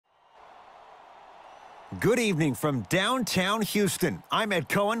Good evening from downtown Houston. I'm Ed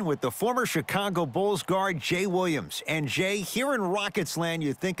Cohen with the former Chicago Bulls guard Jay Williams. And Jay, here in Rockets land,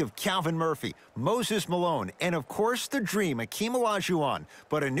 you think of Calvin Murphy, Moses Malone, and of course the dream, Hakeem Olajuwon.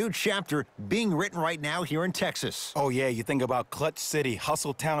 But a new chapter being written right now here in Texas. Oh yeah, you think about Clutch City,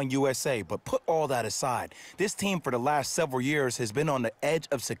 Hustle Town, USA. But put all that aside. This team for the last several years has been on the edge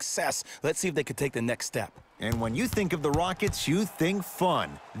of success. Let's see if they can take the next step. And when you think of the Rockets, you think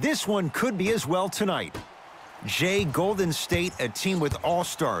fun. This one could be as well tonight. Jay, Golden State, a team with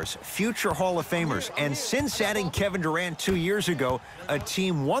all-stars, future Hall of Famers, and since adding Kevin Durant 2 years ago, a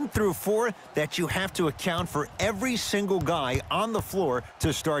team 1 through 4 that you have to account for every single guy on the floor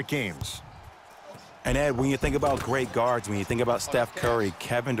to start games. And Ed, when you think about great guards, when you think about Steph Curry,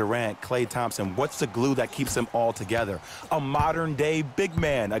 Kevin Durant, Klay Thompson, what's the glue that keeps them all together? A modern-day big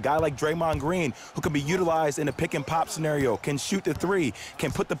man, a guy like Draymond Green, who can be utilized in a pick-and-pop scenario, can shoot the three,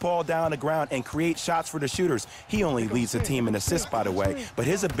 can put the ball down on the ground and create shots for the shooters. He only leads the team in assists, by the way, but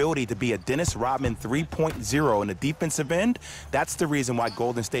his ability to be a Dennis Rodman 3.0 in the defensive end, that's the reason why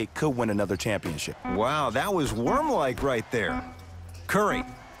Golden State could win another championship. Wow, that was worm-like right there. Curry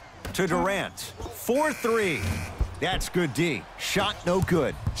to Durant, 4-3. That's good D. Shot no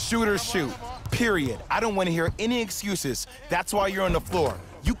good. Shooters shoot, period. I don't want to hear any excuses. That's why you're on the floor.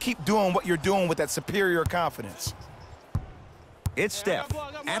 You keep doing what you're doing with that superior confidence. It's Steph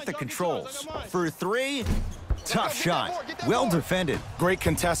at the controls. For 3, tough shot. Well defended. Great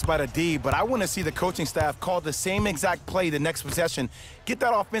contest by the D, but I want to see the coaching staff call the same exact play the next possession. Get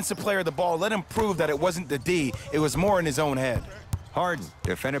that offensive player the ball. Let him prove that it wasn't the D. It was more in his own head. Harden,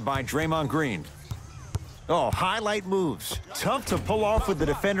 defended by Draymond Green. Oh, highlight moves. Tough to pull off with the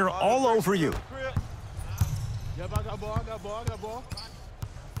defender all over you.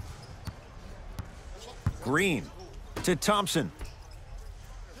 Green to Thompson.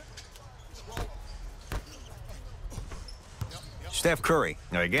 Steph Curry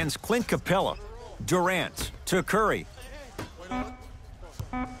against Clint Capella. Durant to Curry.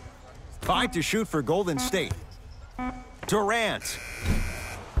 5 to shoot for Golden State. Durant.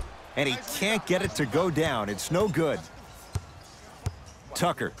 And he can't get it to go down. It's no good.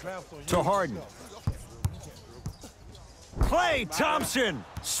 Tucker to Harden. Klay Thompson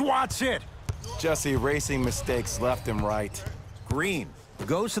swats it. Just erasing mistakes left and right. Green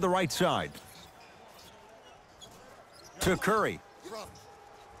goes to the right side. To Curry.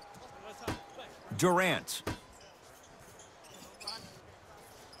 Durant.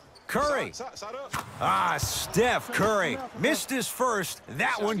 Curry. Steph Curry. Missed his first.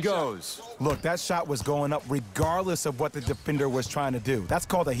 That one goes. Look, that shot was going up regardless of what the defender was trying to do. That's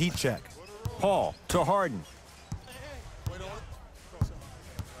called a heat check. Paul to Harden.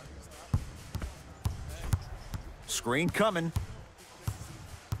 Screen coming.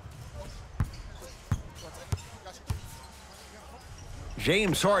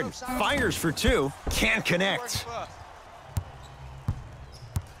 James Harden fires for 2. Can't connect.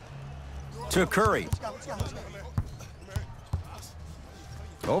 To Curry.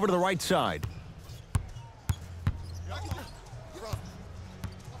 Over to the right side.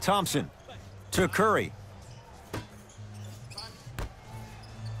 Thompson to Curry.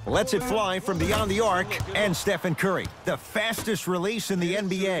 Lets it fly from beyond the arc, and Stephen Curry, the fastest release in the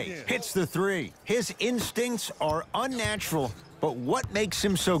NBA, hits the 3. His instincts are unnatural, but what makes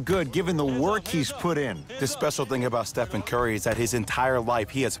him so good given the work he's put in? The special thing about Stephen Curry is that his entire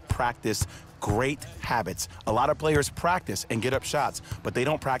life he has practiced great habits. A lot of players practice and get up shots, but they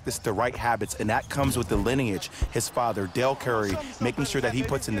don't practice the right habits, and that comes with the lineage. His father, Dale Curry, making sure that he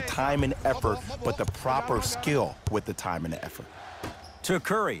puts in the time and effort, but the proper skill with the time and the effort. To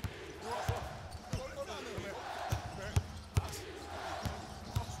Curry.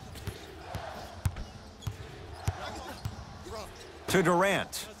 To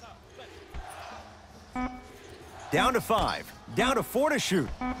Durant. Down to 5. Down to 4 to shoot.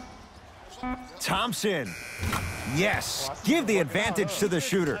 Thompson. Yes. Give the advantage to the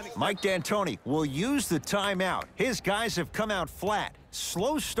shooter. Mike D'Antoni will use the timeout. His guys have come out flat.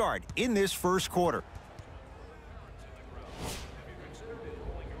 Slow start in this first quarter.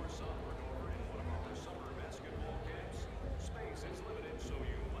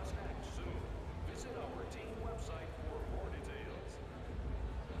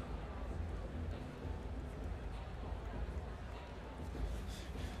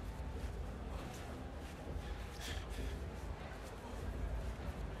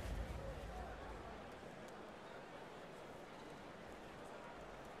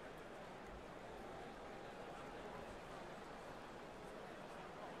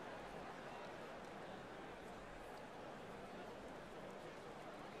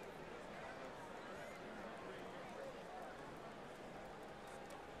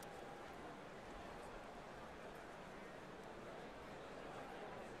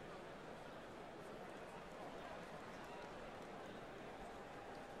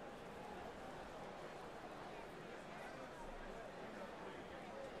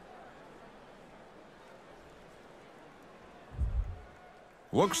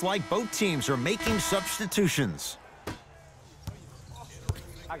 Looks like both teams are making substitutions.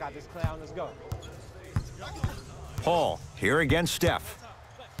 I got this, Clown. Let's go. Paul here against Steph.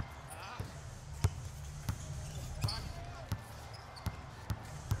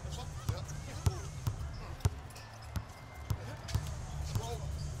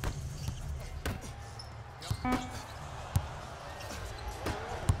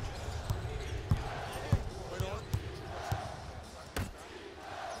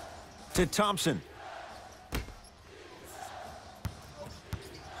 To Thompson.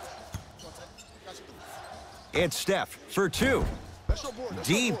 It's Steph for two.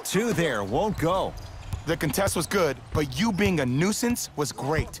 Deep two there, won't go. The contest was good, but you being a nuisance was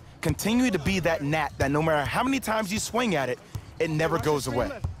great. Continue to be that gnat that no matter how many times you swing at it, it never goes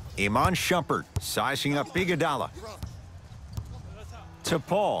away. Iman Shumpert sizing up Iguodala. To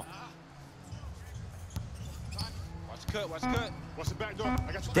Paul. Watch cut.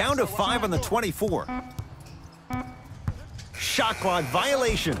 Down to 5 on the 24. Shot clock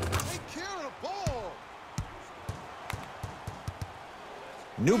violation.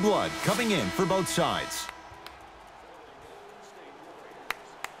 New blood coming in for both sides.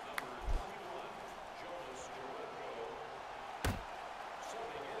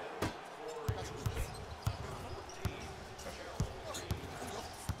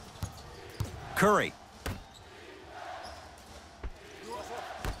 Curry.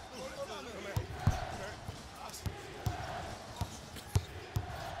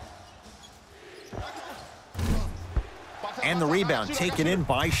 And the rebound taken in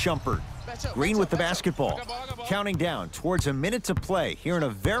by Shumpert. Green with the basketball. Counting down towards a minute to play here in a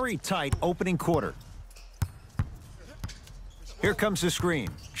very tight opening quarter. Here comes the screen.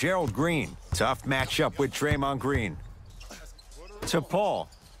 Gerald Green. Tough matchup with Draymond Green. To Paul.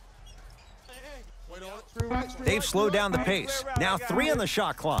 They've slowed down the pace. Now 3 on the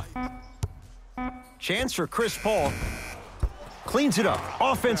shot clock. Chance for Chris Paul. Cleans it up.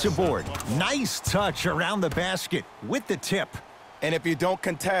 Offensive board. Nice touch around the basket with the tip. And if you don't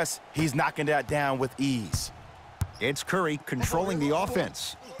contest, he's knocking that down with ease. It's Curry controlling the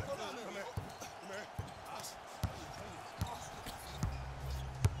offense.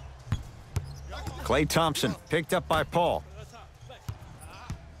 Klay Thompson picked up by Paul.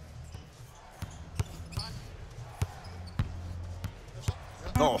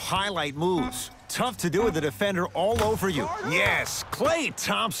 Oh, highlight moves. Tough to do with the defender all over you. Yes, Klay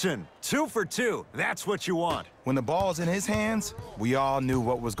Thompson. 2 for 2. That's what you want. When the ball's in his hands, we all knew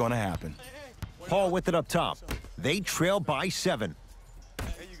what was going to happen. Paul with it up top. They trail by 7. There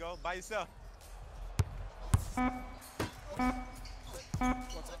you go, by yourself.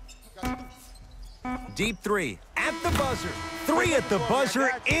 Deep 3 at the buzzer. 3 at the buzzer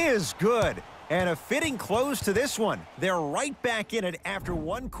is good. And a fitting close to this one. They're right back in it after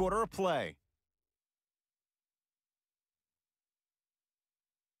 1 quarter of play.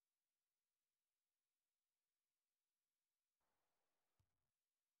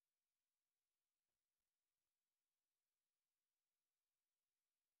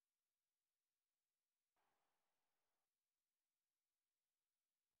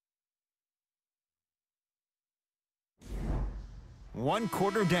 One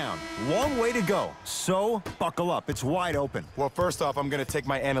quarter down. Long way to go. So, buckle up. It's wide open. Well, first off, I'm going to take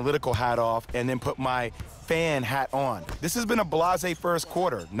my analytical hat off and then put my fan hat on. This has been a blasé first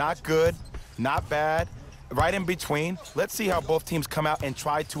quarter. Not good, not bad, right in between. Let's see how both teams come out and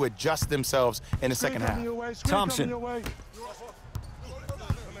try to adjust themselves in the second half. Thompson.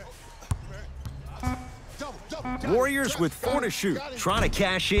 Warriors with 4 to shoot. Trying to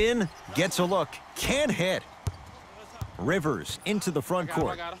cash in. Gets a look. Can't hit. Rivers into the front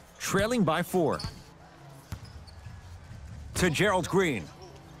court, trailing by 4. To Gerald Green.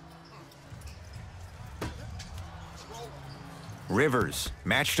 Rivers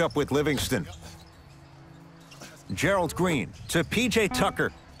matched up with Livingston. Gerald Green to P.J.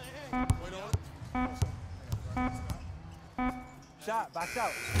 Tucker. Shot, box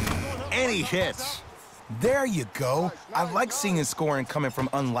out. And he hits. There you go. I like seeing scoring coming from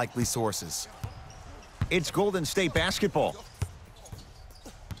unlikely sources. It's Golden State basketball.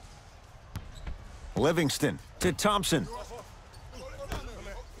 Livingston to Thompson.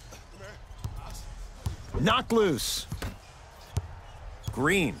 Knocked loose.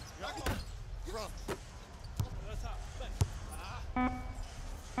 Green.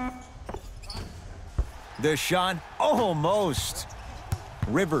 The shot, almost.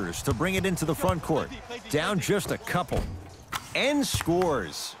 Rivers to bring it into the front court. Down just a couple. And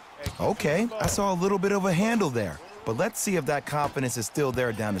scores. Okay, I saw a little bit of a handle there, but let's see if that confidence is still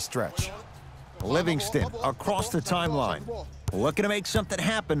there down the stretch. Livingston across the timeline. Looking to make something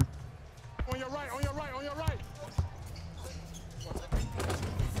happen. On your right, on your right, on your right.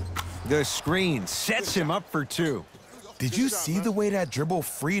 The screen sets him up for two. Did you see the way that dribble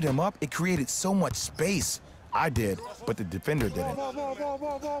freed him up? It created so much space. I did, but the defender didn't.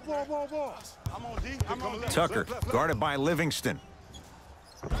 Tucker guarded by Livingston.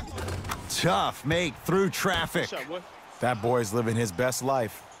 Tough make through traffic. That boy's living his best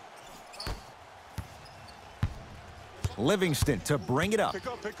life. Livingston to bring it up.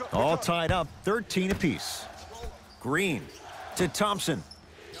 All tied up, 13 apiece. Green to Thompson.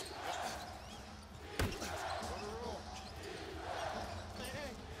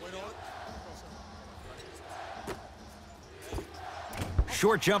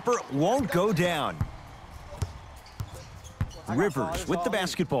 Short jumper won't go down. Rivers with the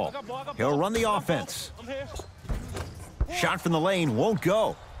basketball. He'll run the offense. Shot from the lane won't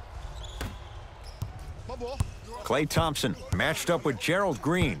go. Klay Thompson matched up with Gerald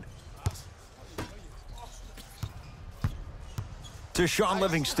Green. To Sean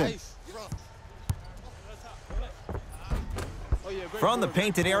Livingston. From the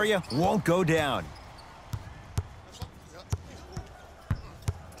painted area, won't go down.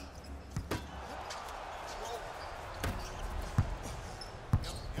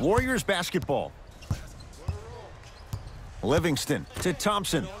 Warriors basketball. Livingston to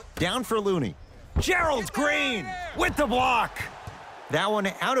Thompson. Down for Looney. Gerald Green with the block. That one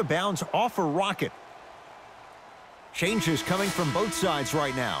out of bounds off a rocket. Changes coming from both sides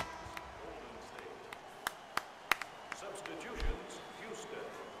right now.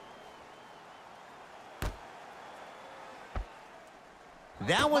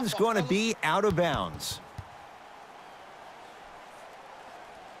 That one's going to be out of bounds.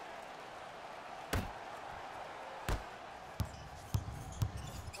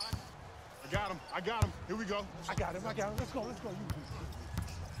 I got him. Here we go. I got him. Let's go.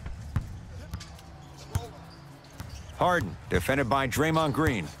 Harden, defended by Draymond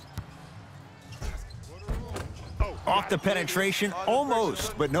Green. Off the penetration,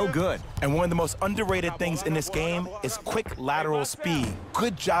 almost, but no good. And one of the most underrated things in this game is quick lateral speed.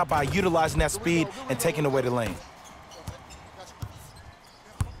 Good job by utilizing that speed and taking away the lane.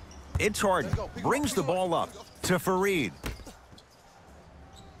 It's Harden, brings the ball up to Fareed.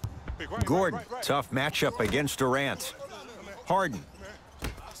 Gordon, tough matchup against Durant. Harden.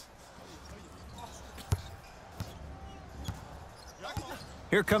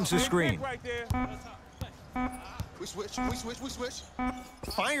 Here comes the screen. We switch.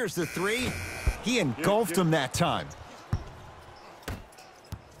 Fires the three. He engulfed him that time.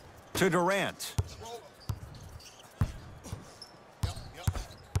 To Durant.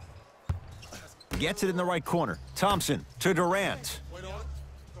 Gets it in the right corner. Thompson to Durant.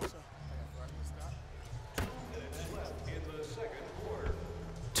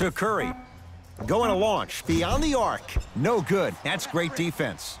 To Curry. Going to launch beyond the arc. No good. That's great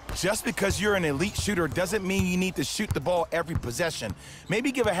defense. Just because you're an elite shooter doesn't mean you need to shoot the ball every possession.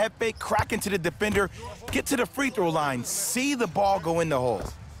 Maybe give a head fake, crack into the defender, get to the free throw line, see the ball go in the hole.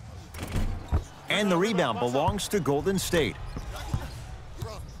 And the rebound belongs to Golden State.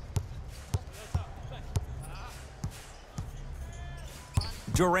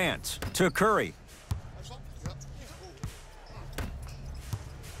 Durant to Curry.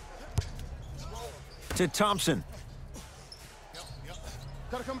 To Thompson.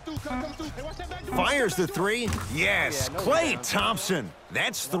 Fires the three. Yes, Klay Thompson.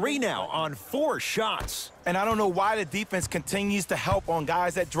 That's three now on 4 shots. And I don't know why the defense continues to help on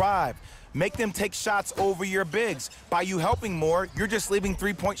guys that drive. Make them take shots over your bigs. By you helping more, you're just leaving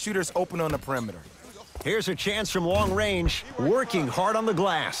three-point shooters open on the perimeter. Here's a chance from long range, working hard on the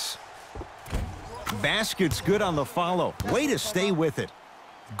glass. Basket's good on the follow. Way to stay with it.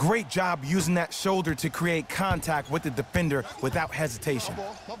 Great job using that shoulder to create contact with the defender without hesitation.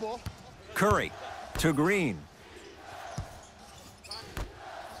 Curry to Green.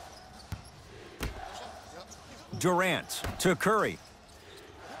 Durant to Curry.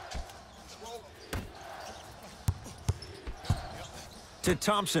 To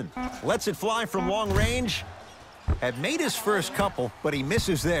Thompson. Lets it fly from long range. Had made his first couple, but he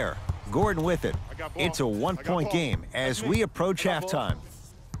misses there. Gordon with it. It's a 1-point game as we approach halftime.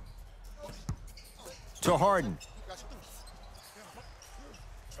 To Harden.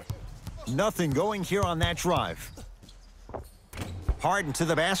 Nothing going here on that drive. Harden to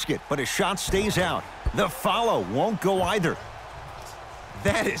the basket, but his shot stays out. The follow won't go either.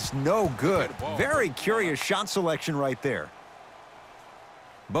 That is no good. Very curious shot selection right there.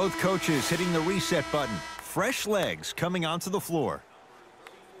 Both coaches hitting the reset button. Fresh legs coming onto the floor.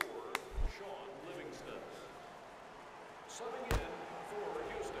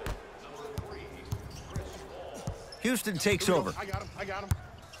 Houston takes over. I got him. I got him.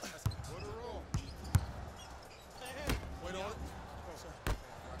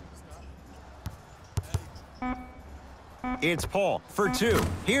 It's Paul for 2.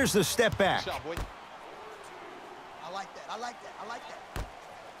 Here's the step back. Shot, boy. I like that. I like that. I like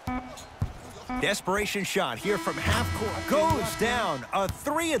that. Desperation shot here from half court. Goes down. A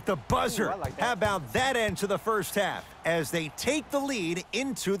 3 at the buzzer. Ooh, I like that. How about that end to the first half as they take the lead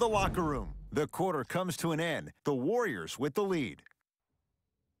into the locker room? The quarter comes to an end. The Warriors with the lead.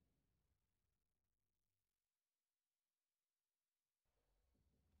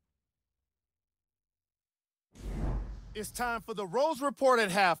 It's time for the Rose Report at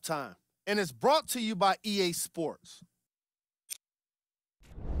halftime, and it's brought to you by EA Sports.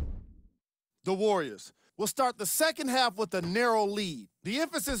 The Warriors will start the second half with a narrow lead. The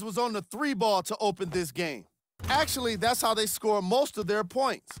emphasis was on the 3-ball to open this game. Actually, that's how they score most of their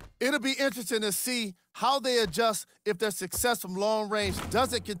points. It'll be interesting to see how they adjust if their success from long range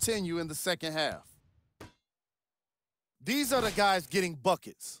doesn't continue in the second half. These are the guys getting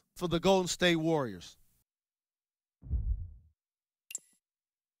buckets for the Golden State Warriors.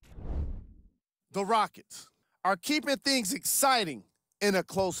 The Rockets are keeping things exciting in a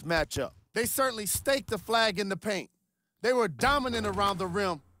close matchup. They certainly staked the flag in the paint. They were dominant around the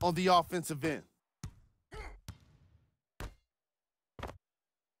rim on the offensive end.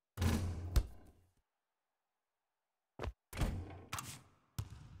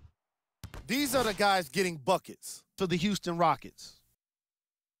 These are the guys getting buckets for the Houston Rockets.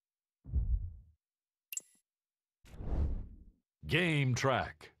 Game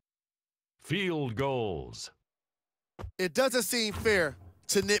track. Field goals. It doesn't seem fair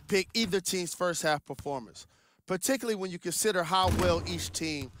to nitpick either team's first half performance, particularly when you consider how well each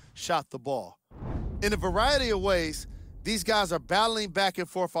team shot the ball. In a variety of ways, these guys are battling back and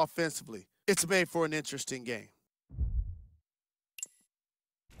forth offensively. It's made for an interesting game.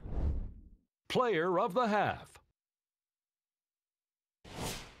 Player of the half.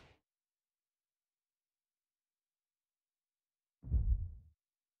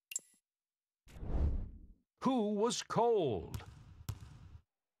 Who was cold?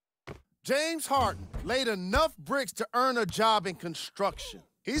 James Harden laid enough bricks to earn a job in construction.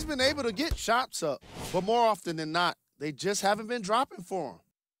 He's been able to get shots up, but more often than not, they just haven't been dropping for him.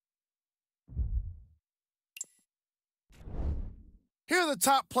 Here are the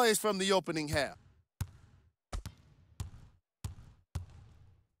top plays from the opening half.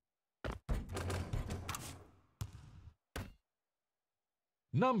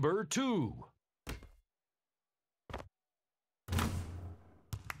 Number 2.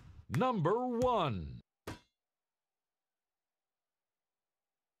 Number 1.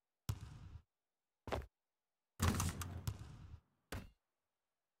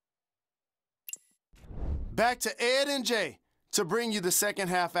 Back to Ed and Jay to bring you the second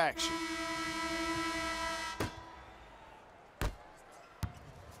half action.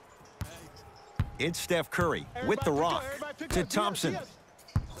 It's Steph Curry with the rock to Thompson.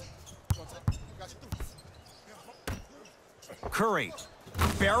 Curry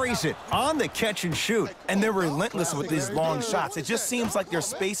buries it on the catch and shoot. And they're relentless with these long shots. It just seems like their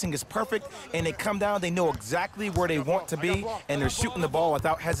spacing is perfect, and they come down, they know exactly where they want to be, and they're shooting the ball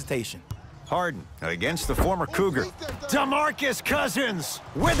without hesitation. Harden against the former Cougar. DeMarcus Cousins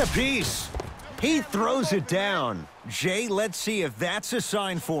with a piece. He throws it down. Jay, let's see if that's a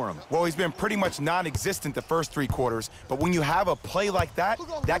sign for him. Well, he's been pretty much non-existent the first 3 quarters, but when you have a play like that,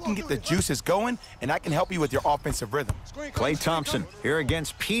 that can get the juices going, and that can help you with your offensive rhythm. Klay Thompson here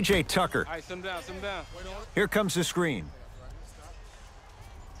against P.J. Tucker. All right, send down, send down. Here comes the screen.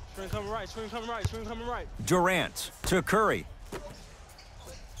 Screen coming right, screen coming right, screen coming right. Durant to Curry.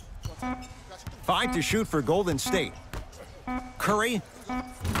 5 to shoot for Golden State. Curry.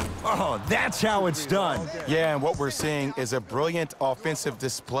 Oh, that's how it's done. Yeah, and what we're seeing is a brilliant offensive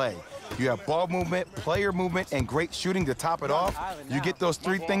display. You have ball movement, player movement, and great shooting to top it off. You get those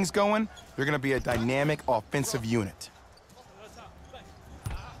 3 things going, you're going to be a dynamic offensive unit.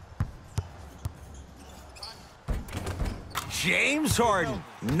 James Harden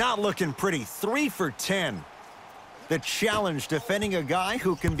not looking pretty. 3 for 10. The challenge defending a guy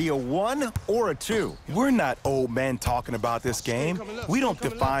who can be a 1 or a 2. We're not old men talking about this game. We don't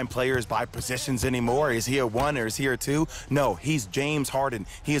define players by positions anymore. Is he a 1 or is he a 2? No, he's James Harden.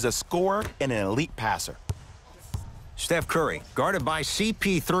 He is a scorer and an elite passer. Steph Curry guarded by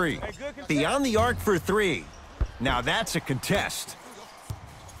CP3. Beyond the arc for 3. Now that's a contest.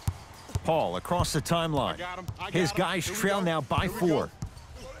 Paul across the timeline. His guys trail now by 4.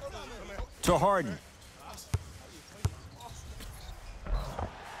 To Harden.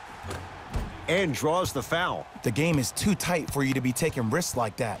 and draws the foul. The game is too tight for you to be taking risks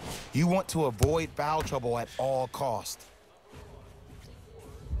like that. You want to avoid foul trouble at all costs.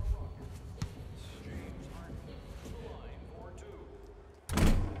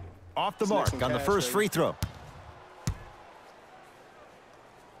 Off the mark on the first free throw.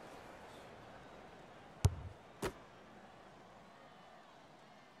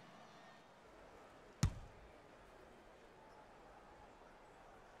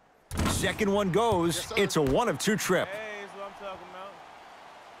 Second one goes. It's a 1 of 2 trip. Hey, that's what I'm talking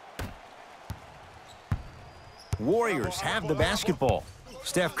about. Warriors have the basketball.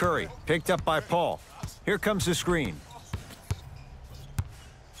 Steph Curry picked up by Paul. Here comes the screen.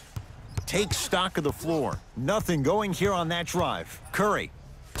 Takes stock of the floor. Nothing going here on that drive. Curry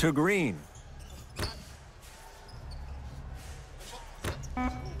to Green.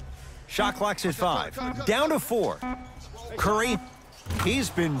 Shot clock's at 5. Down to 4. Curry, he's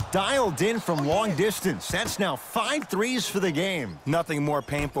been dialed in from long distance. That's now 5 threes for the game. Nothing more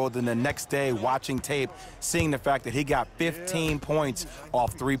painful than the next day watching tape, seeing the fact that he got 15 points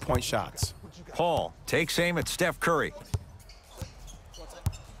off 3-point shots. Paul takes aim at Steph Curry.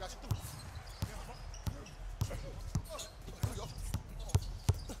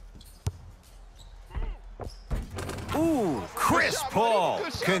 Ooh, Chris Paul.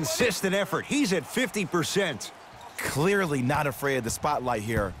 Consistent effort. He's at 50%. Clearly not afraid of the spotlight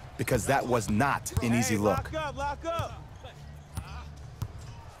here because that was not an easy look. Lock up.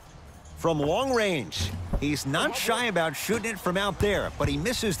 From long range, he's not shy about shooting it from out there, but he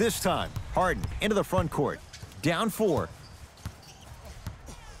misses this time. Harden into the front court. Down 4.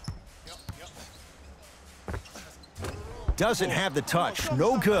 Doesn't have the touch.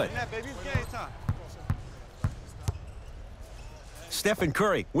 No good. Stephen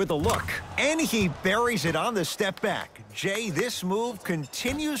Curry with a look, and he buries it on the step back. Jay, this move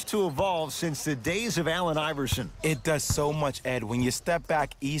continues to evolve since the days of Allen Iverson. It does so much, Ed. When you step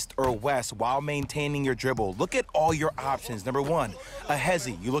back east or west while maintaining your dribble, look at all your options. Number 1, a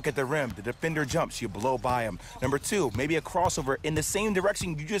hezzy. You look at the rim. The defender jumps. You blow by him. Number 2, maybe a crossover in the same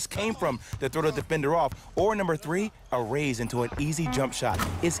direction you just came from to throw the defender off. Or number 3, a raise into an easy jump shot.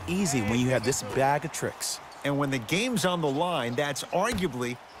 It's easy when you have this bag of tricks. And when the game's on the line, that's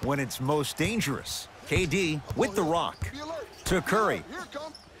arguably when it's most dangerous. KD with the rock to Curry.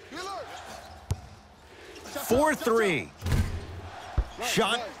 4-3.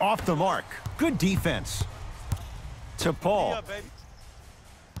 Shot off the mark. Good defense. To Paul.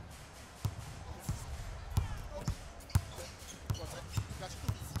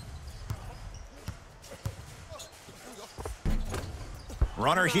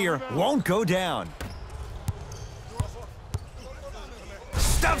 Runner here won't go down.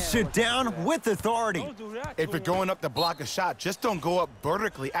 Stuffs it down with authority. If you're going up to block a shot, just don't go up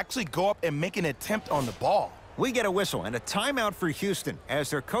vertically. Actually go up and make an attempt on the ball. We get a whistle and a timeout for Houston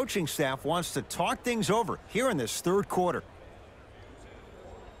as their coaching staff wants to talk things over here in this third quarter.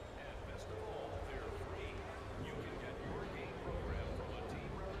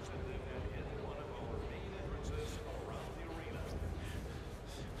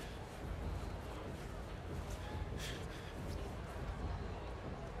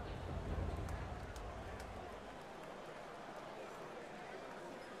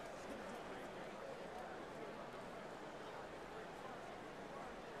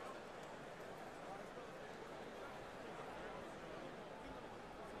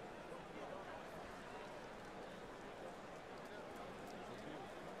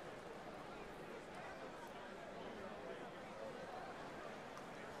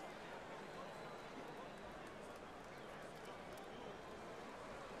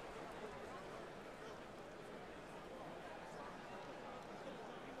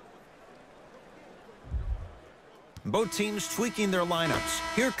 Both teams tweaking their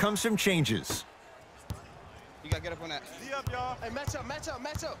lineups. Here come some changes. You gotta get up on that. D up, y'all. Hey, match up, match up,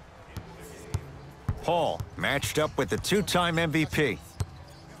 match up. Paul matched up with the 2-time MVP.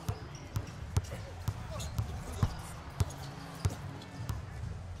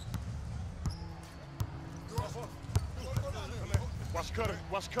 Watch Cutter,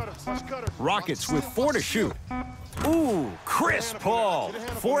 watch Cutter, watch Cutter. Rockets with 4 to shoot. Ooh, Chris Paul.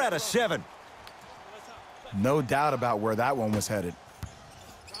 4 out of 7. No doubt about where that one was headed.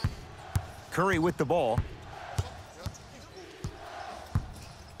 Curry with the ball.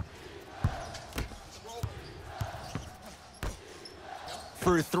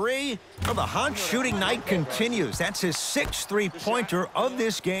 For 3, well, the hot shooting night continues. That's his 6th three-pointer of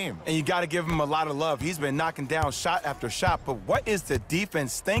this game. And you got to give him a lot of love. He's been knocking down shot after shot. But what is the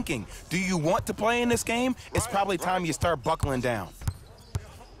defense thinking? Do you want to play in this game? It's probably time you start buckling down.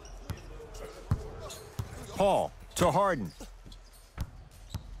 Paul to Harden.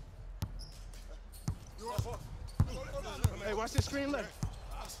 Hey, watch the screen left.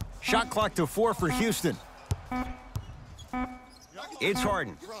 Shot clock to 4 for Houston. It's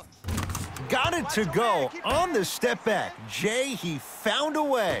Harden. Got it to go on the step back. Jay, he found a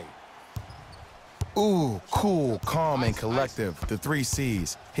way. Ooh, cool, calm, and collective. The 3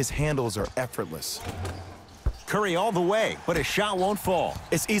 C's. His handles are effortless. Curry all the way, but a shot won't fall.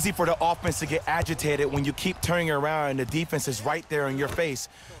 It's easy for the offense to get agitated when you keep turning around and the defense is right there in your face.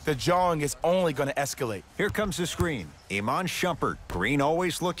 The jawing is only going to escalate. Here comes the screen. Iman Shumpert. Green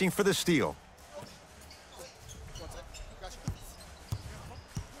always looking for the steal.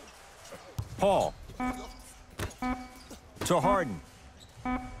 Paul. To Harden.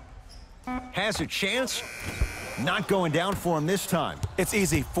 Has a chance. Not going down for him this time. It's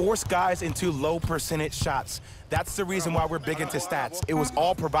easy. Force guys into low percentage shots. That's the reason why we're big into stats. It was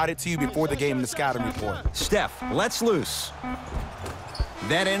all provided to you before the game in the scouting report. Steph lets loose.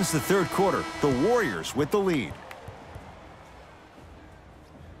 That ends the third quarter. The Warriors with the lead.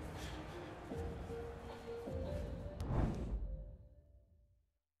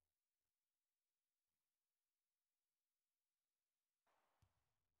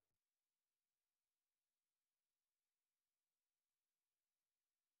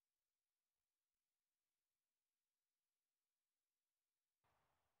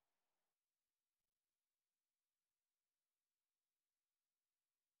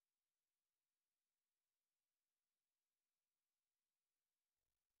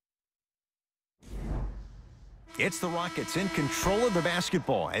 It's the Rockets in control of the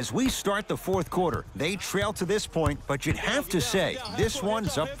basketball as we start the fourth quarter. They trail to this point, but you'd have to say this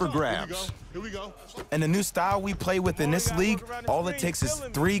one's up for grabs. Here we go. And the new style we play with in this league, all it takes is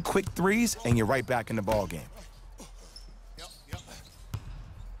 3 quick threes, and you're right back in the ball game.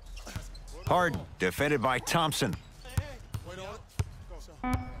 Harden, defended by Thompson.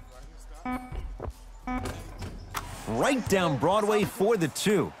 Right down Broadway for the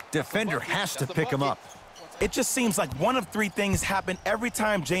 2. Defender has to pick him up. It just seems like one of 3 things happen every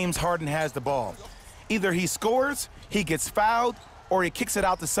time James Harden has the ball. Either he scores, he gets fouled, or he kicks it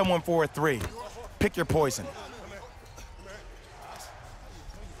out to someone for a 3. Pick your poison.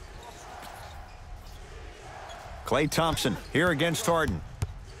 Klay Thompson here against Harden.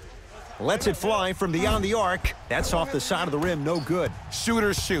 Lets it fly from beyond the arc. That's off the side of the rim, no good.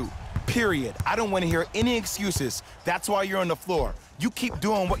 Shooters shoot, period. I don't want to hear any excuses. That's why you're on the floor. You keep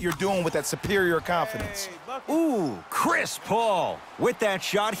doing what you're doing with that superior confidence. Ooh, Chris Paul. With that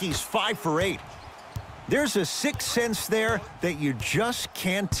shot, he's 5 for 8. There's a sixth sense there that you just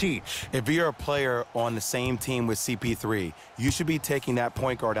can't teach. If you're a player on the same team with CP3, you should be taking that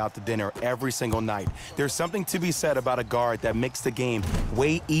point guard out to dinner every single night. There's something to be said about a guard that makes the game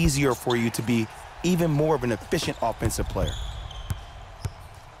way easier for you to be even more of an efficient offensive player.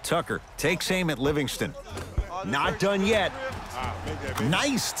 Tucker takes aim at Livingston. Not done yet.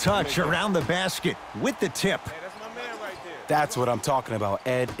 Nice touch around the basket with the tip. That's what I'm talking about,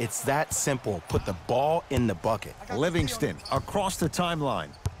 Ed. It's that simple. Put the ball in the bucket. Livingston across the timeline.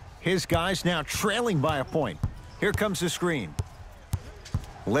 His guys now trailing by a point. Here comes the screen.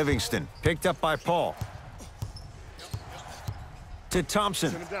 Livingston picked up by Paul. To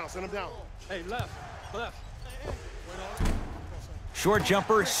Thompson. Send him down, send him down. Hey, left. Short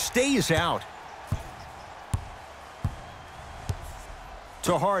jumper stays out.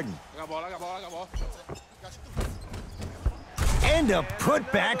 To Harden. I got ball. And a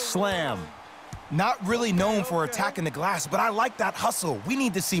putback slam. Not really known for attacking the glass, but I like that hustle. We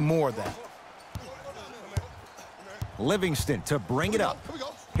need to see more of that. Livingston to bring it up.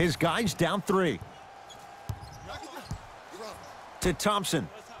 His guys down 3. To Thompson.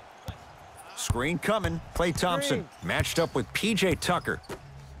 Screen coming. Klay Thompson matched up with P.J. Tucker.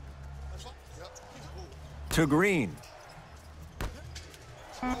 To Green.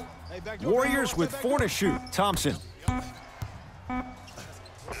 Warriors with 4 to shoot. Thompson.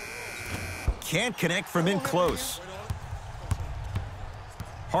 Can't connect from in close.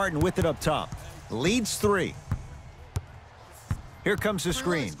 Harden with it up top. Leads 3. Here comes the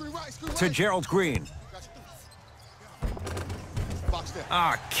screen. To Gerald Green.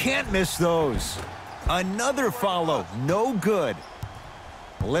 Can't miss those. Another follow. No good.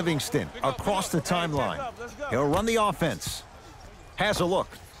 Livingston across the timeline. He'll run the offense. Has a look.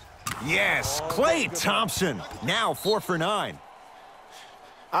 Yes, Klay Thompson. Now 4 for 9.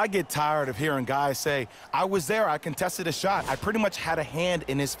 I get tired of hearing guys say, I was there, I contested a shot, I pretty much had a hand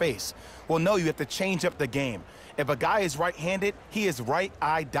in his face. Well, no, you have to change up the game. If a guy is right-handed, he is right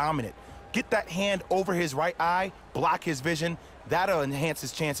eye dominant. Get that hand over his right eye, block his vision. That'll enhance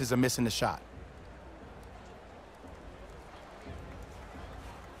his chances of missing the shot.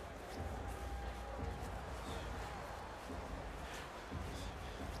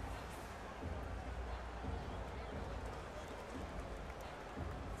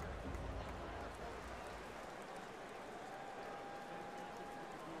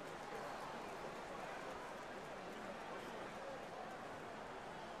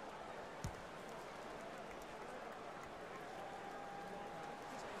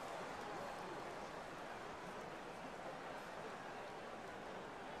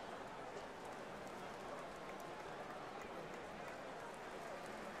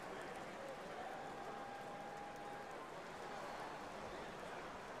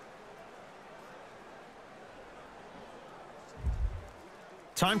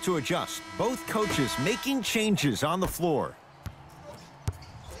 Time to adjust. Both coaches making changes on the floor.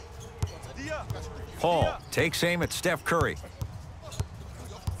 Paul takes aim at Steph Curry.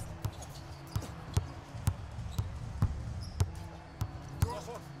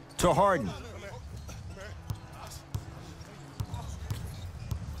 To Harden.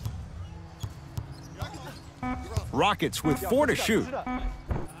 Rockets with 4 to shoot.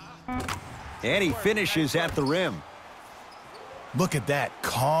 And he finishes at the rim. Look at that,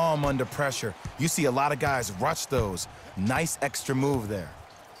 calm under pressure. You see a lot of guys rush those. Nice extra move there.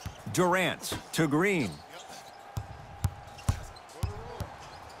 Durant to Green.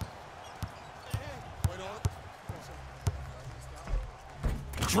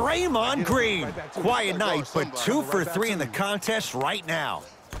 Draymond Green. Quiet night, but 2 for 3 in the contest right now.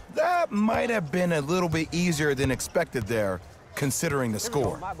 That might have been a little bit easier than expected there, considering the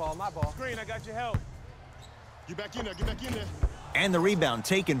score. My ball, my ball. Screen, I got your help. Get back in there, get back in there. And the rebound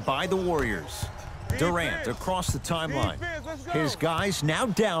taken by the Warriors. Durant across the timeline. His guys now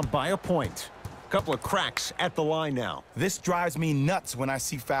down by a point. Couple of cracks at the line now. This drives me nuts when I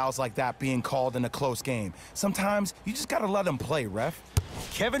see fouls like that being called in a close game. Sometimes you just gotta let them play, ref.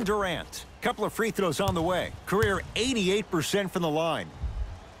 Kevin Durant. Couple of free throws on the way. Career 88% from the line.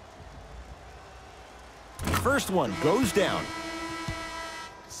 First one goes down.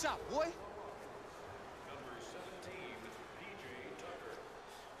 Shot, boy.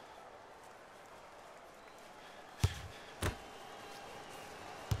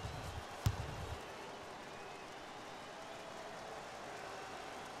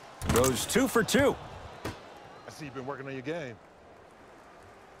 Goes 2 for 2. I see you've been working on your game.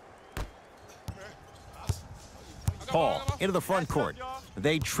 Paul into the front court.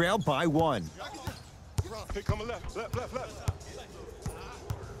 They trail by 1. Hey, coming left.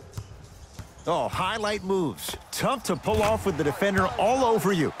 Oh, highlight moves. Tough to pull off with the defender all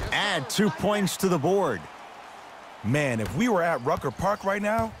over you. Add 2 points to the board. Man, if we were at Rucker Park right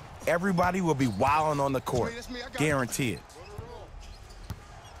now, everybody will be wilding on the court. Guarantee it.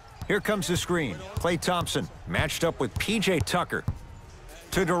 Here comes the screen. Klay Thompson matched up with P.J. Tucker.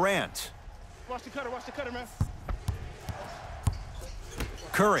 To Durant. Watch the cutter, man.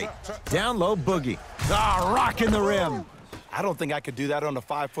 Curry. Down low, Boogie. Ah, rocking the rim. I don't think I could do that on a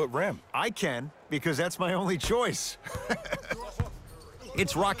 5-foot rim. I can, because that's my only choice.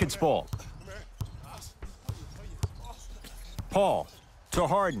 It's Rockets ball. Paul to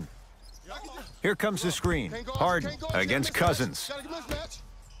Harden. Here comes the screen. Harden against Cousins.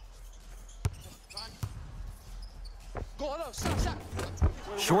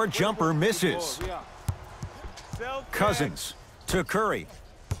 Short jumper misses. Cousins to Curry.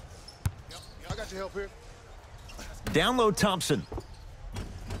 I got your help here. Down low, Thompson.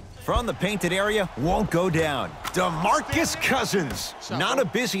 From the painted area, won't go down. DeMarcus Cousins. Not a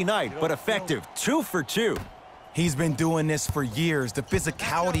busy night, but effective. 2 for 2. He's been doing this for years. The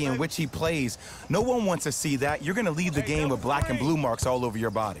physicality in which he plays. No one wants to see that. You're going to leave the game with black and blue marks all over your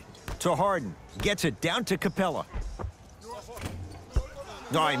body. To Harden. Gets it down to Capella.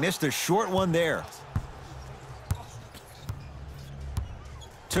 No, I missed a short one there.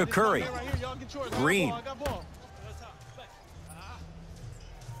 To Curry. Green.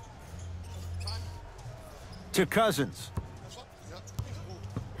 To Cousins.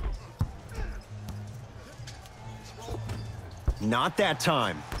 Not that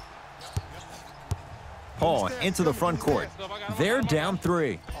time. Paul into the front court. They're down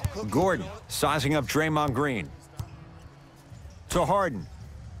 3. Gordon sizing up Draymond Green. To Harden.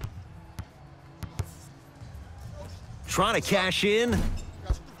 Trying to cash in.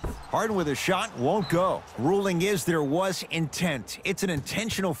 Harden with a shot, won't go. Ruling is there was intent. It's an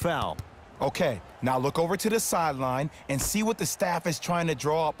intentional foul. Okay, now look over to the sideline and see what the staff is trying to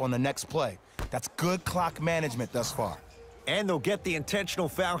draw up on the next play. That's good clock management thus far. And they'll get the intentional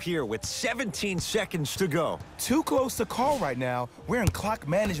foul here with 17 seconds to go. Too close to call right now. We're in clock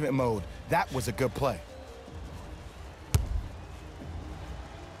management mode. That was a good play.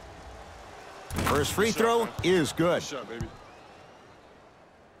 First free throw is good. Shot, baby.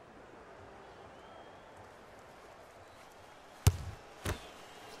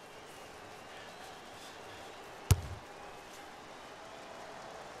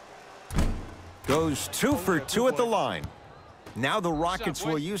 Goes 2 for 2 at the line. Now the Rockets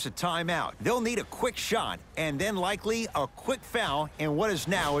will use a timeout. They'll need a quick shot and then likely a quick foul in what is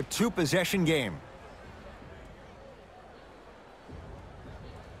now a 2-possession game.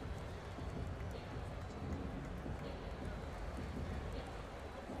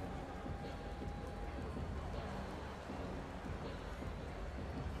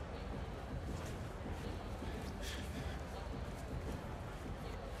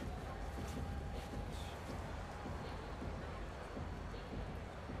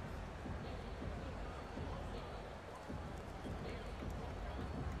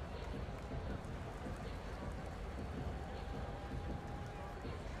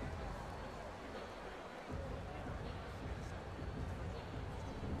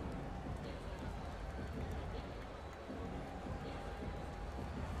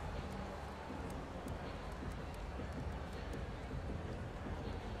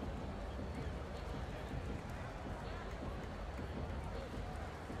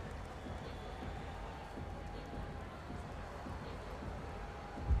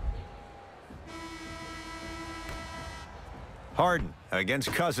 Harden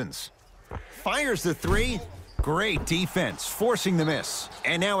against Cousins. Fires the three. Great defense, forcing the miss.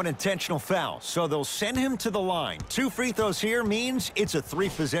 And now an intentional foul, so they'll send him to the line. 2 free throws here means it's a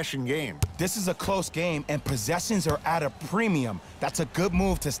 3-possession game. This is a close game, and possessions are at a premium. That's a good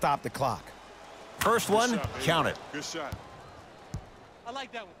move to stop the clock. First one, count it. Good shot. I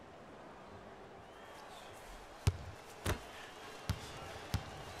like that one.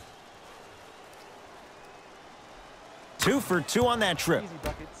 Two for 2 on that trip. Easy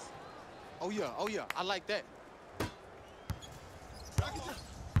buckets. Oh yeah, I like that.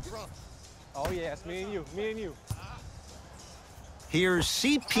 Oh yeah, it's me and you. Here's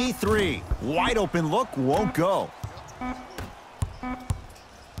CP3. Wide open look, won't go.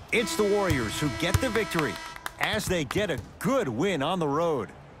 It's the Warriors who get the victory as they get a good win on the road.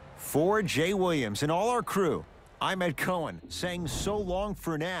 For Jay Williams and all our crew, I'm Ed Cohen saying so long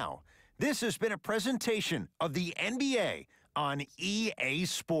for now. This has been a presentation of the NBA on EA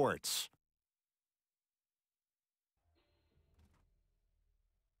Sports.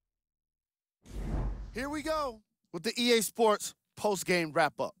 Here we go with the EA Sports post-game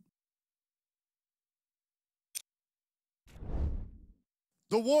wrap-up.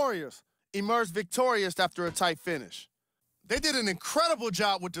 The Warriors emerged victorious after a tight finish. They did an incredible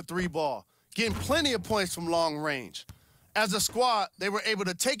job with the 3-ball, getting plenty of points from long range. As a squad, they were able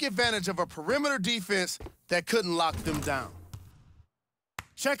to take advantage of a perimeter defense that couldn't lock them down.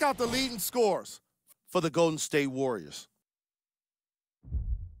 Check out the leading scores for the Golden State Warriors.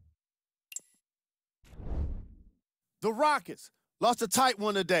 The Rockets lost a tight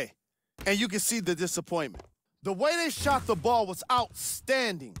one today, and you can see the disappointment. The way they shot the ball was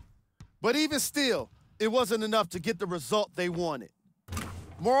outstanding, but even still, it wasn't enough to get the result they wanted.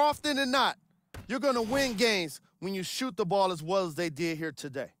 More often than not, you're going to win games when you shoot the ball as well as they did here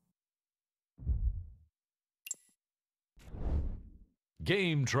today.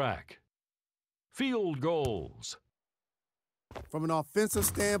 Game track. Field goals. From an offensive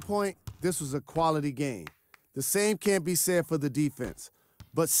standpoint, this was a quality game. The same can't be said for the defense,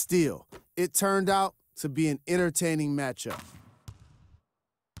 but still, it turned out to be an entertaining matchup.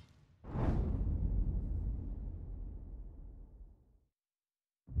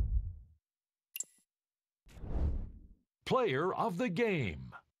 Player of the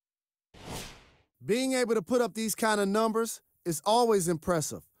game. Being able to put up these kind of numbers is always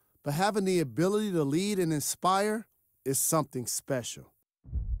impressive, but having the ability to lead and inspire is something special.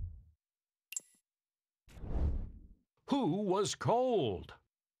 Who was cold?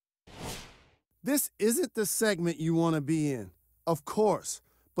 This isn't the segment you want to be in, of course,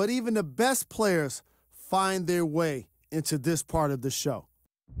 but even the best players find their way into this part of the show.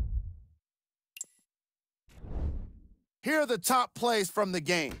 Here are the top plays from the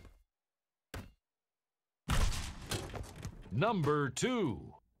game. Number 2.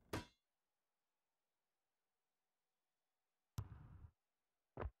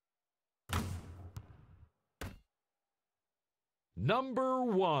 Number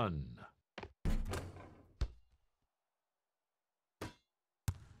 1.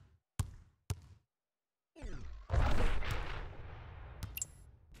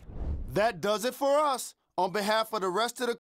 That does it for us. On behalf of the rest of the